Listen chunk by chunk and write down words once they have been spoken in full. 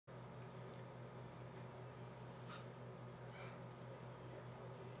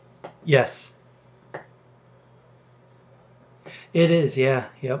Yes. It is, yeah.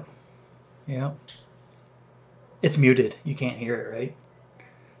 Yep. Yep. It's muted. You can't hear it, right?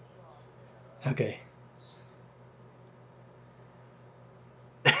 Okay.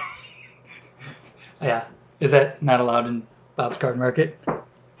 Yeah. Is that not allowed in Bob's Card Market?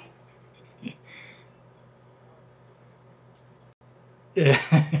 Yeah.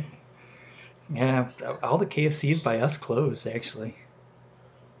 Yeah. All the KFCs by us closed, actually.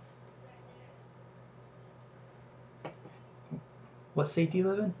 What state do you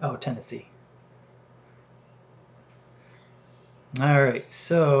live in? Oh, Tennessee. All right.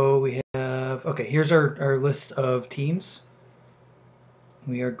 So we have, okay, here's our list of teams.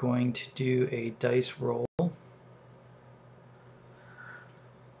 We are going to do a dice roll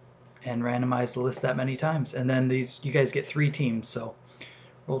and randomize the list that many times. And then these, you guys get 3 teams. So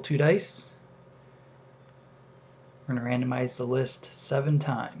roll 2 dice. We're going to randomize the list 7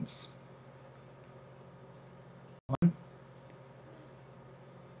 times. 1,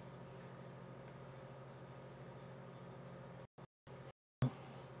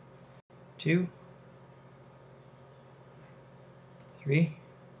 2, 3,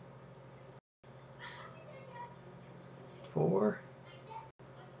 4,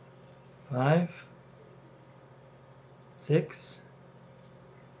 5, 6,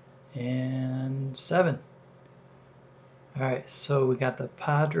 and 7. All right, so we got the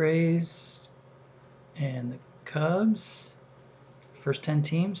Padres and the Cubs. First 10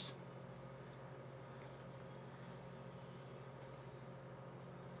 teams.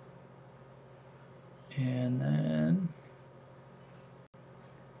 And then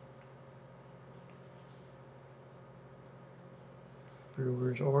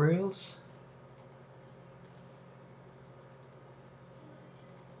Brewers, Orioles.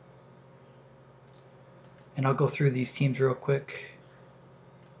 And I'll go through these teams real quick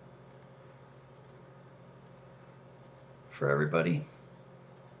for everybody.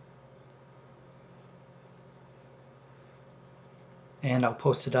 And I'll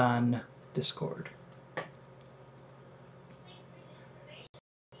post it on Discord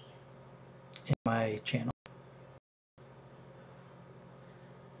in my channel.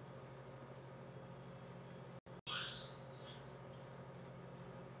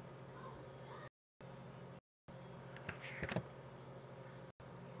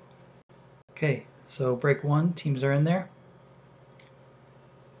 Okay, so break 1, teams are in there.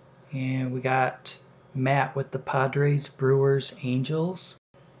 And we got Matt with the Padres, Brewers, Angels.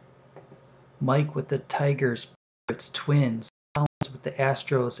 Mike with the Tigers, Pirates, Twins. Collins with the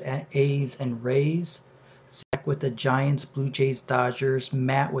Astros, A's, and Rays. Zach with the Giants, Blue Jays, Dodgers.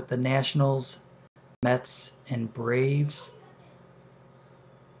 Matt with the Nationals, Mets, and Braves.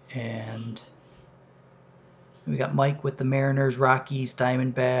 And we got Mike with the Mariners, Rockies,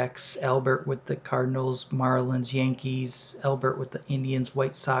 Diamondbacks. Albert with the Cardinals, Marlins, Yankees. Albert with the Indians,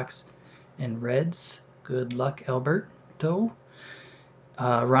 White Sox, and Reds. Good luck, Alberto.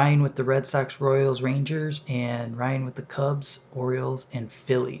 Ryan with the Red Sox, Royals, Rangers, and Ryan with the Cubs, Orioles, and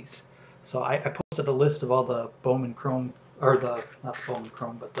Phillies. So I posted a list of all the Bowman Chrome, or the, not the Bowman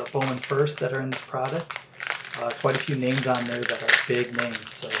Chrome, but the Bowman First that are in this product. Quite a few names on there that are big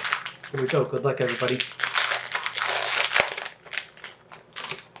names. So here we go. Good luck, everybody.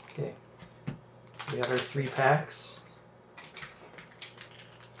 Okay. We got our 3 packs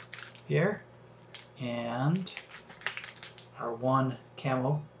here. And our 1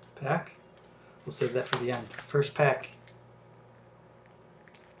 camo pack. We'll save that for the end. First pack.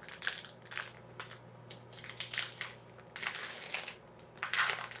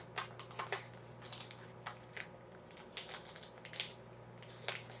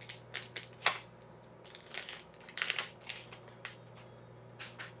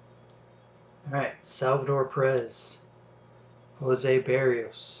 All right, Salvador Perez, Jose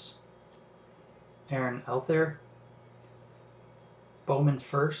Barrios, Aaron Alther, Bowman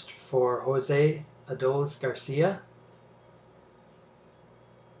First for Jose Adolis Garcia,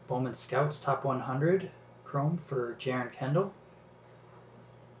 Bowman Scouts Top 100 Chrome for Jaron Kendall,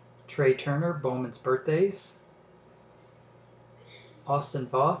 Trey Turner Bowman's Birthdays, Austin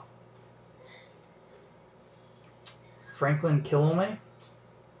Voth, Franklin Kilome,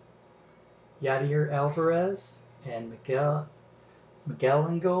 Yadier Alvarez, and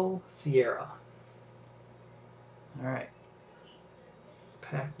Miguel Sierra. All right,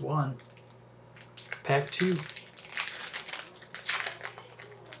 pack 1, pack 2.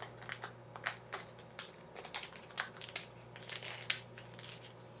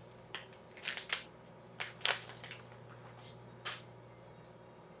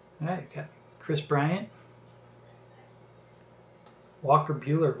 All right, got Chris Bryant, Walker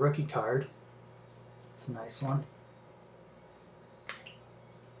Buehler rookie card. It's a nice one.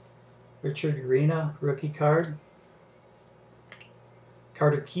 Richard Urena rookie card.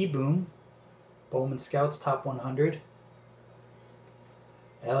 Carter Kieboom, Bowman Scouts top 100.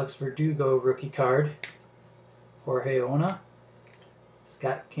 Alex Verdugo rookie card. Jorge Ona.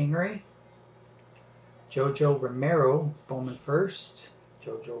 Scott Kingery. Jojo Romero, Bowman first.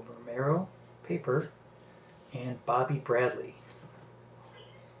 Jojo Romero, paper. And Bobby Bradley.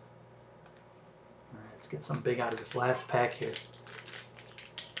 All right, let's get some big out of this last pack here.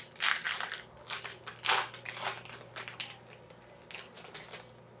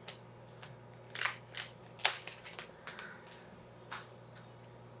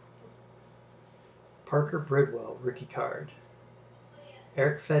 Parker Bridwell, rookie card.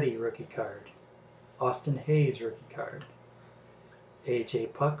 Eric Fetty, rookie card. Austin Hayes, rookie card.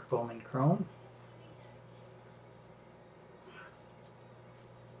 AJ Puck, Bowman Chrome.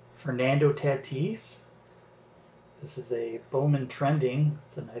 Fernando Tatis. This is a Bowman Trending.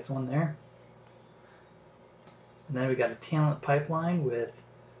 It's a nice one there. And then we got a talent pipeline with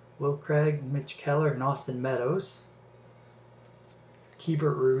Will Craig, Mitch Keller, and Austin Meadows.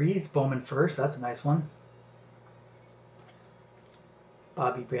 Keibert Ruiz, Bowman first. That's a nice one.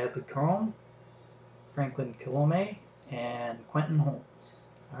 Bobby Bradley Chrome, Franklin Kilome, and Quentin Holmes.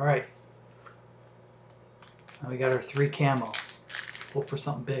 All right. Now we got our 3 camo. Hope for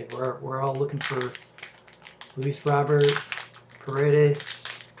something big. We're all looking for Luis Robert, Paredes,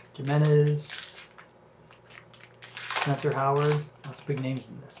 Jimenez, Spencer Howard. Lots of big names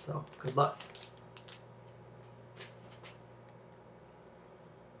in this, so good luck.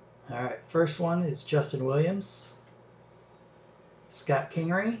 All right, first one is Justin Williams, Scott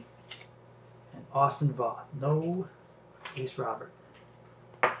Kingery, and Austin Voth. No Luis Robert.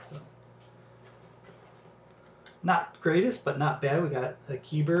 So, not greatest, but not bad. We got a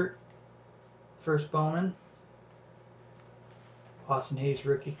Keibert, first Bowman, Austin Hayes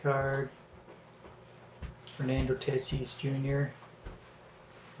rookie card, Fernando Tatis Jr.,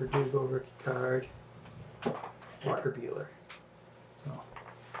 Verdugo rookie card, Walker Buehler. So,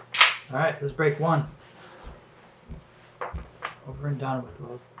 all right, let's break 1. Over and done with.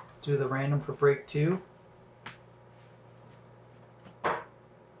 We'll do the random for break 2.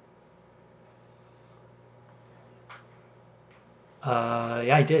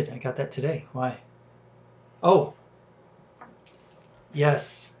 Yeah, I did. I got that today. Why? Oh,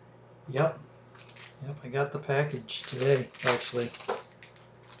 yes. Yep. I got the package today, actually.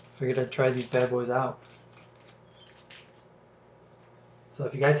 Figured I'd try these bad boys out. So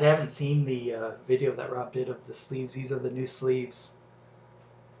if you guys haven't seen the video that Rob did of the sleeves, these are the new sleeves.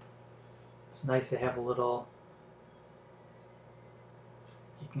 It's nice to have a little,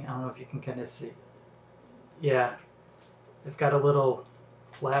 I don't know if you can kind of see. Yeah, they've got a little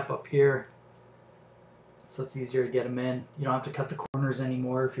flap up here, so it's easier to get them in. You don't have to cut the corners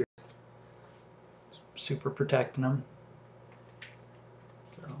anymore if you're super protecting them.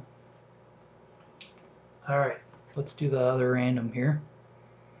 So, all right, let's do the other random here.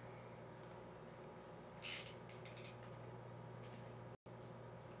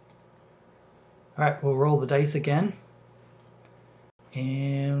 All right, we'll roll the dice again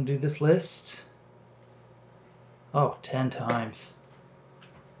and do this list. Oh, 10 times.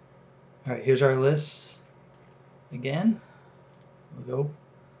 All right, here's our list again. We'll go.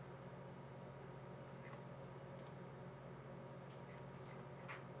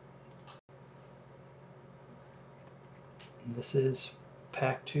 And this is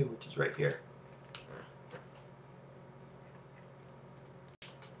pack 2, which is right here.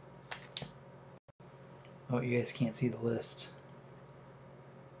 Oh, you guys can't see the list.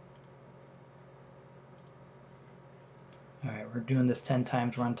 All right, we're doing this 10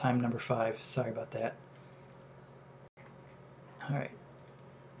 times. We're on time number 5. Sorry about that. All right,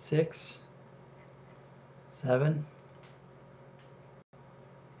 6, 7,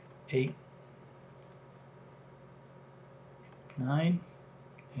 8, 9,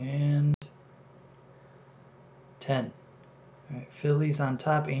 and 10. All right, Phillies on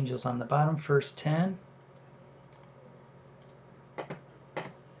top, Angels on the bottom. First 10.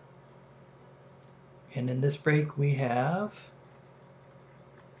 And in this break, we have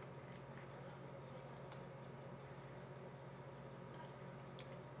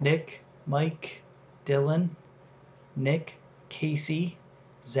Nick, Mike, Dylan, Nick, Casey,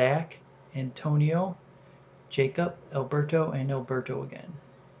 Zach, Antonio, Jacob, Alberto, and Alberto again.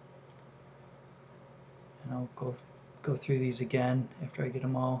 And I'll go through these again after I get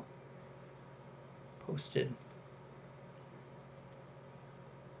them all posted.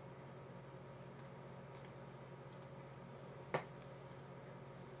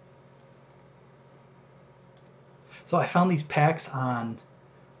 So I found these packs on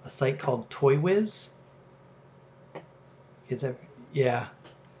a site called Toy Wiz. Yeah,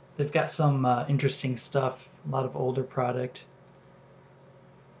 they've got some interesting stuff. A lot of older product.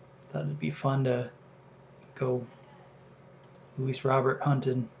 Thought it'd be fun to go Louis Robert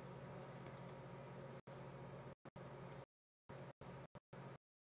hunting.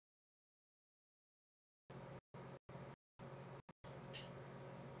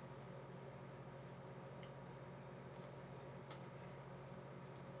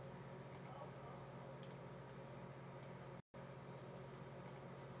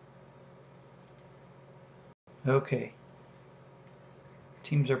 Okay,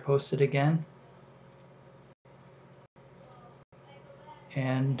 teams are posted again.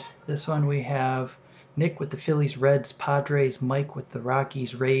 And this one we have Nick with the Phillies, Reds, Padres, Mike with the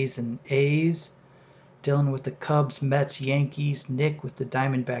Rockies, Rays, and A's, Dylan with the Cubs, Mets, Yankees, Nick with the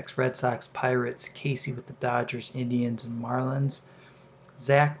Diamondbacks, Red Sox, Pirates, Casey with the Dodgers, Indians, and Marlins,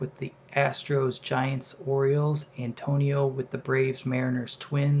 Zach with the Astros, Giants, Orioles, Antonio with the Braves, Mariners,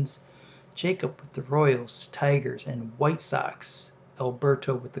 Twins, Jacob with the Royals, Tigers, and White Sox,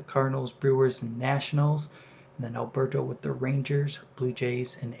 Alberto with the Cardinals, Brewers, and Nationals, and then Alberto with the Rangers, Blue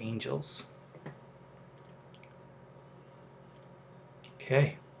Jays, and Angels.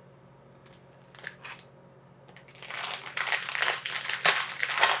 Okay.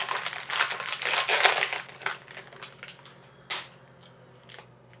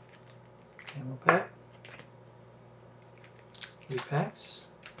 Ammo pack. 3 packs.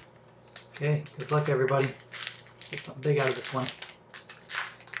 Okay, good luck everybody. Get something big out of this one.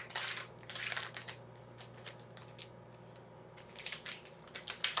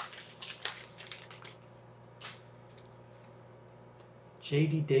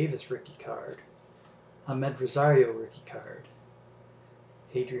 J.D. Davis rookie card. Ahmed Rosario rookie card.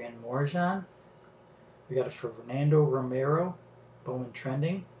 Adrian Morjan. We got it for Fernando Romero, Bowman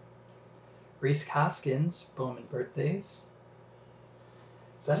Trending. Reese Hoskins, Bowman Birthdays.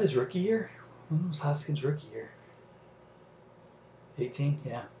 Is that his rookie year? When was Hoskins' rookie year? 18?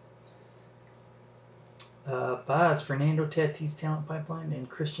 Yeah. Baz, Fernando Tatis Talent Pipeline, and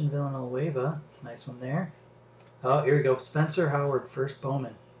Christian Villanueva. Nice one there. Oh, here we go. Spencer Howard, first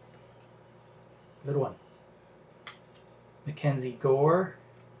Bowman. Good one. Mackenzie Gore,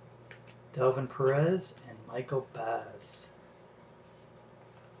 Delvin Perez, and Michael Baz.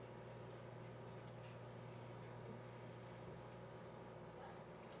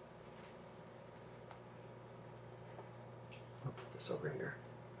 I'll put this over here.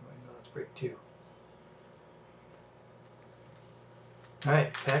 Oh, no, that's break 2. All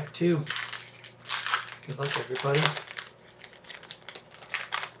right, pack 2. Good luck, everybody.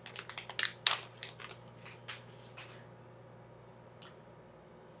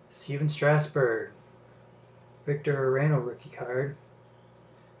 Steven Strasburg, Victor Arano rookie card,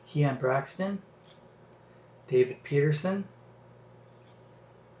 Keon Braxton, David Peterson,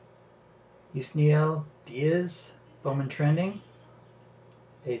 Yusniel Diaz, Bowman Trending,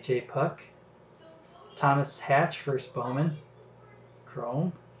 AJ Puck, Thomas Hatch, first Bowman,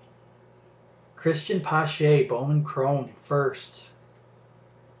 Chrome, Christian Pache, Bowman Chrome, first.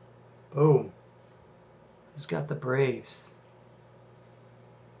 Boom. Who's got the Braves?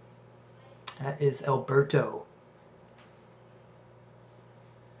 That is Alberto.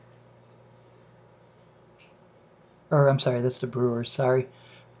 Or, I'm sorry, that's the Brewers, sorry.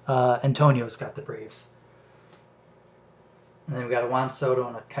 Antonio's got the Braves. And then we got a Juan Soto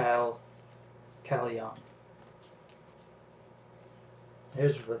and a Kyle Young.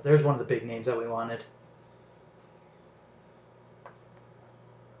 There's one of the big names that we wanted.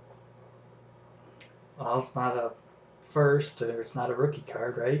 Well, it's not a first, or it's not a rookie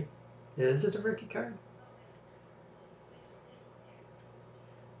card, right? Is it a rookie card?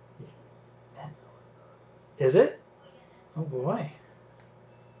 Is it? Oh boy.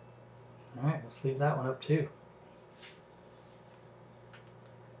 Alright, let's leave that one up too.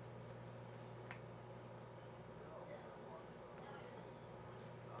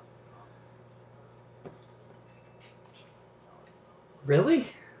 Really?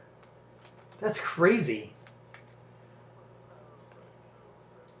 That's crazy.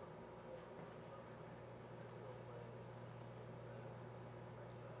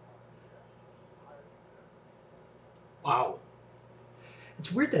 Wow.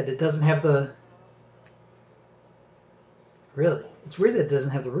 It's weird that it doesn't have the... Really? It's weird that it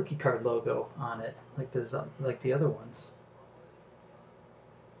doesn't have the rookie card logo on it, like the other ones.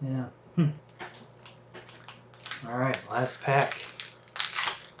 Yeah. Alright, last pack.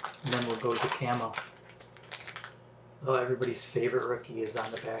 And then we'll go to camo. Oh, everybody's favorite rookie is on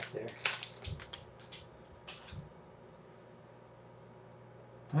the back there.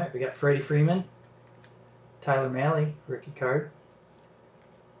 All right, we got Freddie Freeman, Tyler Mahle, rookie card.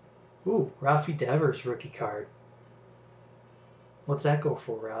 Ooh, Rafi Devers, rookie card. What's that go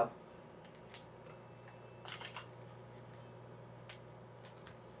for, Rob?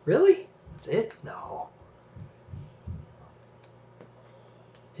 Really? That's it? No.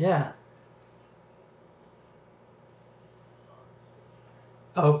 Yeah.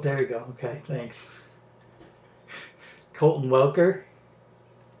 Oh, there you go. Okay, thanks. Colton Welker,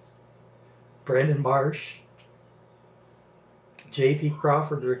 Brandon Marsh, J.P.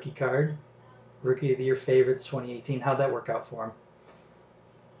 Crawford, rookie card. Rookie of the Year favorites 2018. How'd that work out for him?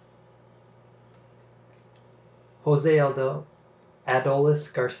 Jose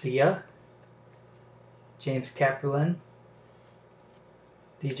Adolis Garcia, James Kapralin,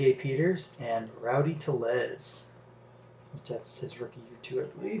 DJ Peters, and Rowdy Tellez. Which that's his rookie year too, I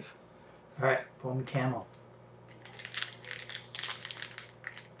believe. All right, Bowman Camo.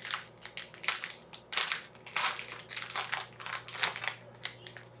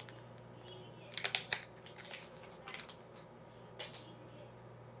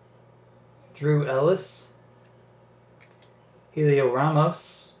 Drew Ellis, Helio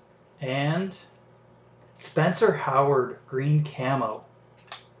Ramos, and Spencer Howard, green camo.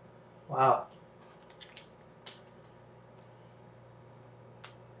 Wow.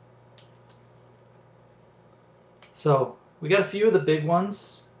 So we got a few of the big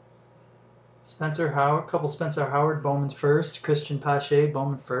ones. Spencer Howard, couple Spencer Howard, Bowman's first. Christian Pache,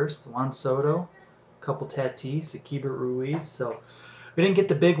 Bowman first. Juan Soto, couple Tatis, Akiba Ruiz. So we didn't get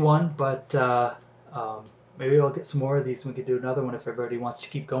the big one, but maybe I'll get some more of these and we could do another one if everybody wants to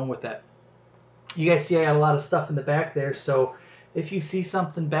keep going with that. You guys see I got a lot of stuff in the back there, so if you see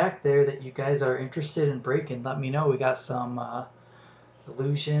something back there that you guys are interested in breaking, let me know. We got some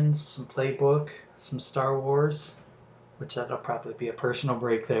Illusions, some Playbook, some Star Wars, which that'll probably be a personal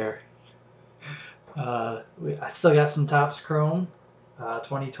break there. I still got some Topps Chrome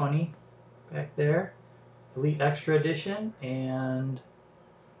 2020 back there, Elite Extra Edition, and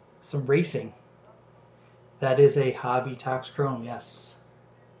some racing. That is a hobby Topps Chrome, yes.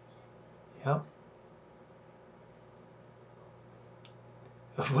 Yep.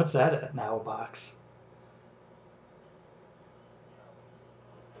 What's that at now, box?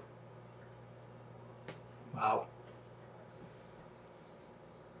 Wow.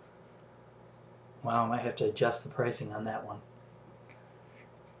 Wow, I might have to adjust the pricing on that one.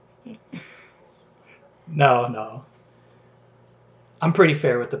 No, no. I'm pretty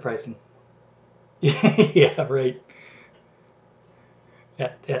fair with the pricing. Yeah, right.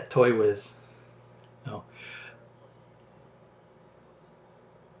 At Toy Wiz. No.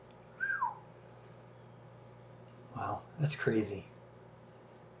 Wow, that's crazy.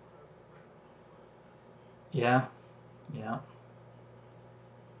 Yeah, yeah.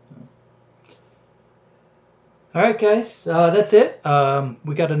 All right, guys, that's it.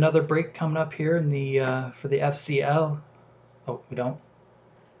 We got another break coming up here in the for the FCL. Oh, we don't.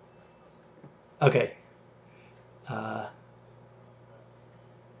 Okay. Uh,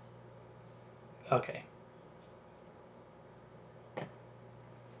 okay.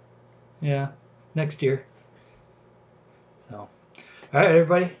 Yeah. Next year. So. All right,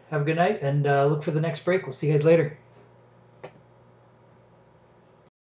 everybody. Have a good night, and look for the next break. We'll see you guys later.